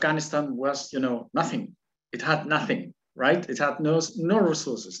 Afghanistan was, you know, nothing. It had nothing, right? It had no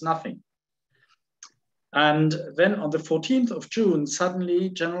resources, nothing. And then on the 14th of June, suddenly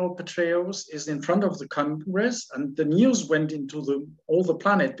General Petraeus is in front of the Congress, and the news went into all the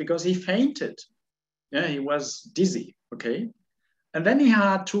planet because he fainted. Yeah, he was dizzy, okay? And then he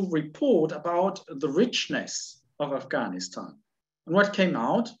had to report about the richness of Afghanistan. And what came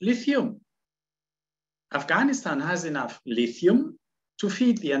out? Lithium. Afghanistan has enough lithium to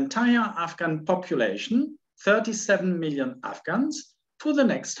feed the entire Afghan population, 37 million Afghans, for the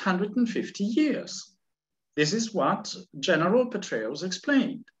next 150 years. This is what General Petraeus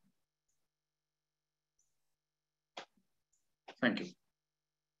explained. Thank you.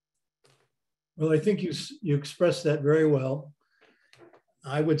 Well, I think you expressed that very well.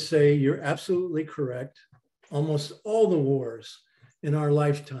 I would say you're absolutely correct. Almost all the wars in our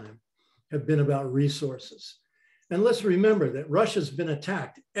lifetime have been about resources. And let's remember that Russia's been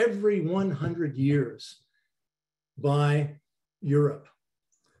attacked every 100 years by Europe.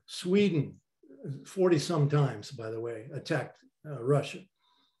 Sweden, 40 some times, by the way, attacked Russia.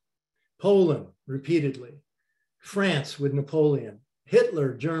 Poland, repeatedly. France with Napoleon.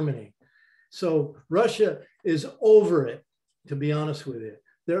 Hitler, Germany. So Russia is over it, to be honest with you.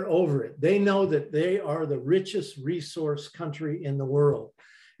 They're over it. They know that they are the richest resource country in the world.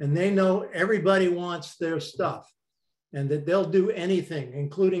 And they know everybody wants their stuff and that they'll do anything,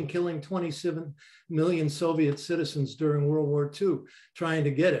 including killing 27 million Soviet citizens during World War II, trying to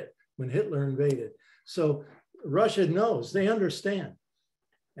get it when Hitler invaded. So Russia knows, they understand.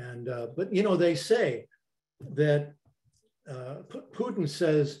 And, but you know, they say that Putin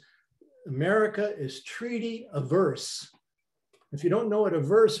says, America is treaty averse. If you don't know what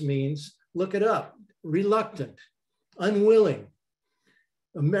averse means, look it up. Reluctant, unwilling.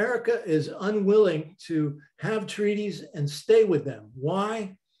 America is unwilling to have treaties and stay with them.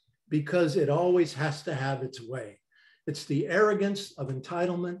 Why? Because it always has to have its way. It's the arrogance of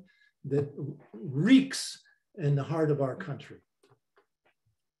entitlement that reeks in the heart of our country.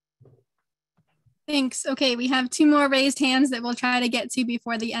 Thanks. Okay, we have 2 more raised hands that we'll try to get to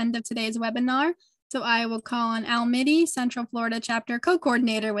before the end of today's webinar. So I will call on Al Mitty, Central Florida Chapter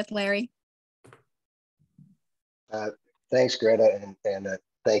Co-Coordinator with Larry. Thanks, Greta, and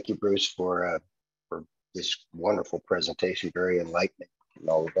thank you, Bruce, for this wonderful presentation, very enlightening and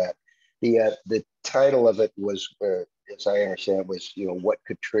all of that. The title of it was, as I understand, was, you know, what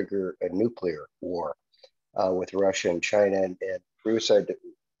could trigger a nuclear war with Russia and China. And Bruce, I'd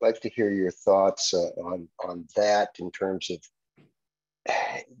like to hear your thoughts on that in terms of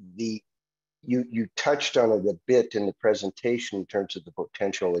you touched on it a bit in the presentation in terms of the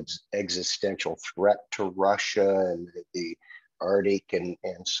potential existential threat to Russia and the Arctic and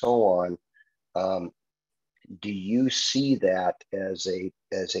so on. Do you see that as a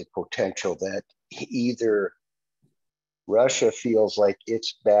potential that either Russia feels like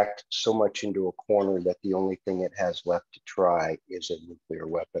it's backed so much into a corner that the only thing it has left to try is a nuclear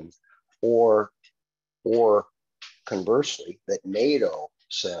weapon, or conversely, that NATO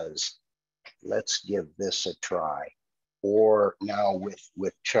says, let's give this a try. Or now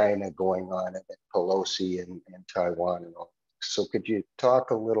with China going on and Pelosi and Taiwan and all. So could you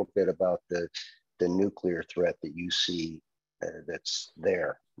talk a little bit about the nuclear threat that you see that's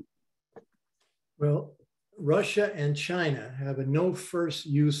there? Well, Russia and China have a no first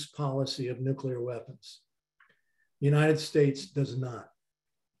use policy of nuclear weapons. The United States does not.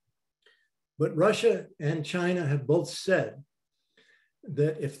 But Russia and China have both said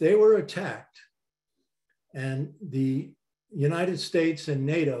that if they were attacked and the United States and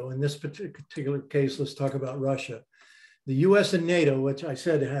NATO, in this particular case, let's talk about Russia, the US and NATO, which I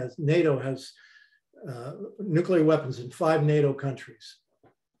said NATO has nuclear weapons in 5 NATO countries: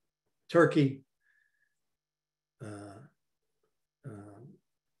 Turkey,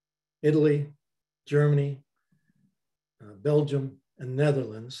 Italy, Germany, Belgium, and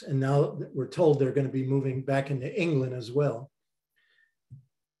Netherlands. And now we're told they're going to be moving back into England as well.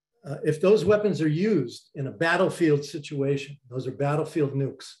 If those weapons are used in a battlefield situation, those are battlefield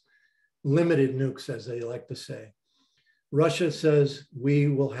nukes, limited nukes, as they like to say. Russia says we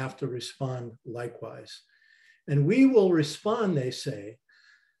will have to respond likewise. And we will respond, they say,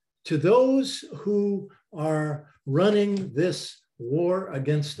 to those who are running this war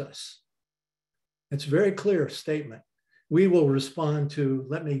against us. It's a very clear statement. We will respond to,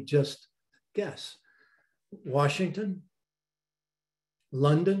 let me just guess, Washington,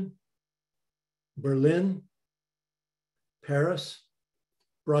 London, Berlin, Paris,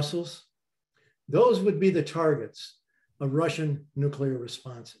 Brussels. Those would be the targets of Russian nuclear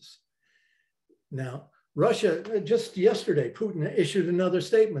responses. Now, Russia, just yesterday, Putin issued another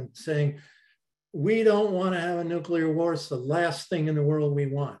statement saying, we don't want to have a nuclear war. It's the last thing in the world we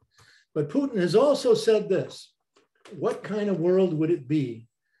want. But Putin has also said this: what kind of world would it be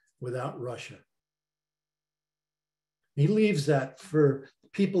without Russia? He leaves that for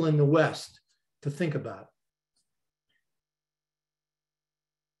people in the West to think about.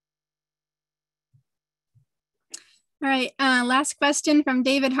 All right, last question from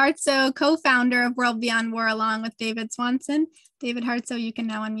David Hartsoe, co-founder of World Beyond War, along with David Swanson. David Hartsoe, you can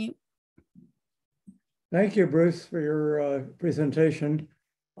now unmute. Thank you, Bruce, for your presentation.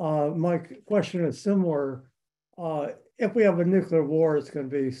 My question is similar. If we have a nuclear war, it's going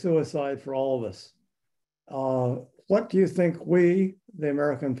to be suicide for all of us. What do you think we, the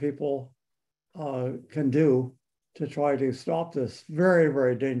American people, can do to try to stop this very,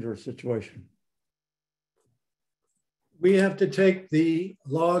 very dangerous situation? We have to take the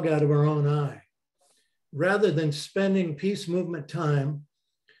log out of our own eye. Rather than spending peace movement time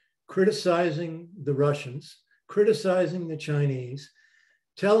criticizing the Russians, criticizing the Chinese,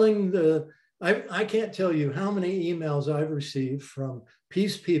 telling I can't tell you how many emails I've received from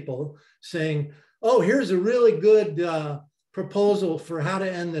peace people saying, oh, here's a really good proposal for how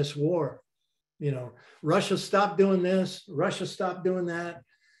to end this war. You know, Russia stopped doing this, Russia stopped doing that.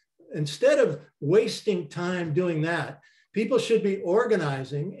 Instead of wasting time doing that, people should be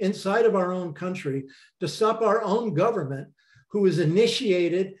organizing inside of our own country to stop our own government, who is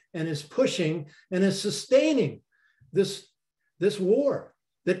initiated and is pushing and is sustaining this war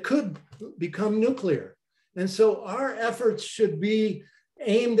that could become nuclear. And so our efforts should be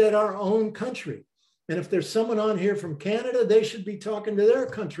aimed at our own country. And if there's someone on here from Canada, they should be talking to their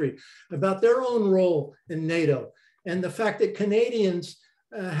country about their own role in NATO and the fact that Canadians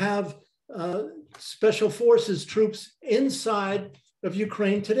have special forces troops inside of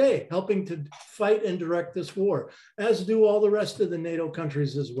Ukraine today, helping to fight and direct this war, as do all the rest of the NATO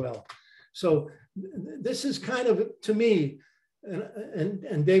countries as well. So this is kind of, to me,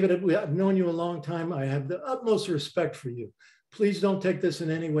 and David, I've known you a long time. I have the utmost respect for you. Please don't take this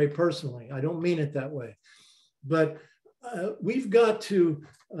in any way personally. I don't mean it that way. But we've got to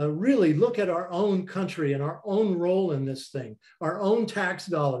really look at our own country and our own role in this thing, our own tax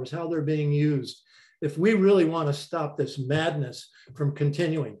dollars, how they're being used, if we really want to stop this madness from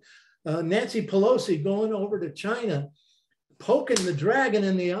continuing. Nancy Pelosi going over to China, poking the dragon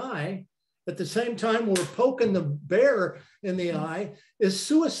in the eye, at the same time we're poking the bear in the eye, is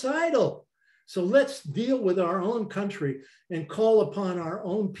suicidal. So let's deal with our own country and call upon our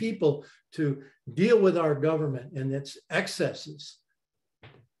own people to deal with our government and its excesses.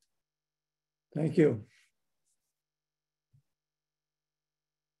 Thank you.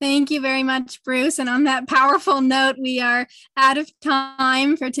 Thank you very much, Bruce. And on that powerful note, we are out of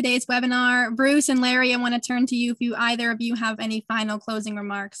time for today's webinar. Bruce and Larry, I want to turn to you if either of you have any final closing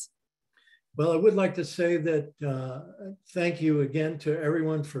remarks. Well, I would like to say that thank you again to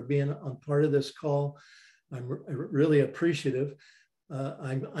everyone for being a part of this call. I'm really appreciative.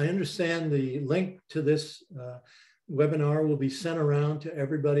 I understand the link to this webinar will be sent around to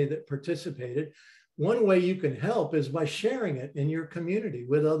everybody that participated. One way you can help is by sharing it in your community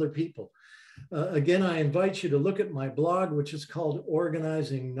with other people. Again, I invite you to look at my blog, which is called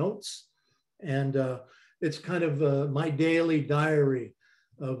Organizing Notes. And it's kind of my daily diary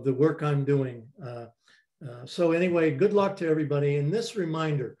of the work I'm doing. So anyway, good luck to everybody. And this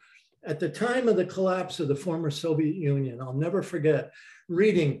reminder, at the time of the collapse of the former Soviet Union, I'll never forget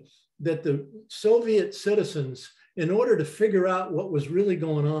reading that the Soviet citizens, in order to figure out what was really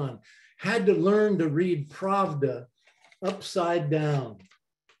going on, had to learn to read Pravda upside down.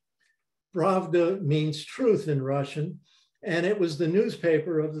 Pravda means truth in Russian, and it was the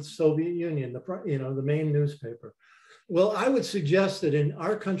newspaper of the Soviet Union, the main newspaper. Well, I would suggest that in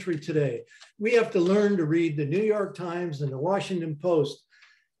our country today, we have to learn to read the New York Times and the Washington Post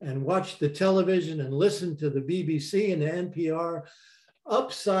and watch the television and listen to the BBC and the NPR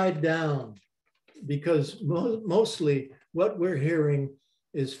upside down, because mostly what we're hearing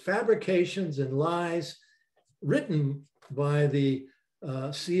is fabrications and lies written by the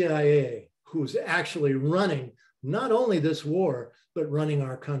CIA, who's actually running not only this war, but running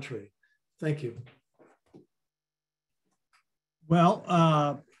our country. Thank you. Well,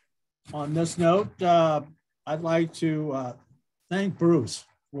 on this note, I'd like to thank Bruce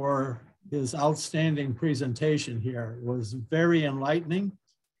for his outstanding presentation here. It was very enlightening.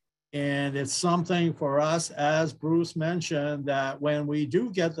 And it's something for us, as Bruce mentioned, that when we do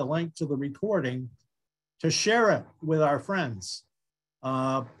get the link to the recording, to share it with our friends.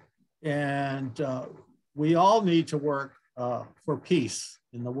 We all need to work for peace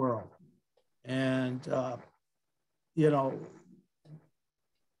in the world. And, you know,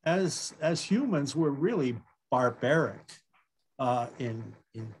 as humans, we're really barbaric in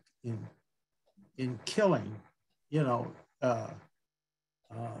killing, you know.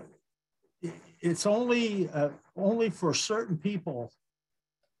 It's only for certain people.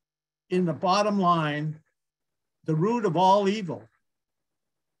 In the bottom line, the root of all evil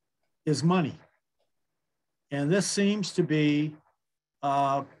is money. And this seems to be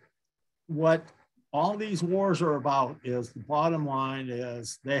what all these wars are about. Is the bottom line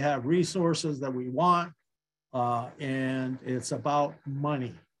is they have resources that we want, and it's about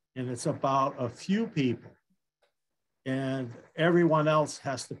money, and it's about a few people. And everyone else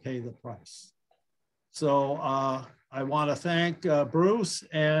has to pay the price. So I want to thank Bruce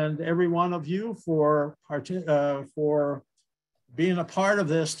and every one of you for being a part of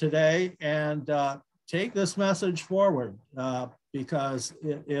this today, and take this message forward because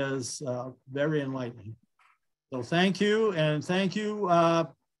it is very enlightening. So thank you, and thank you,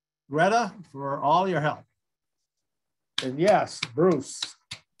 Greta, for all your help. And yes, Bruce.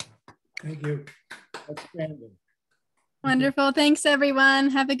 Thank you. Outstanding. Wonderful. Thanks, everyone.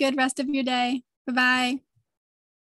 Have a good rest of your day. Bye-bye.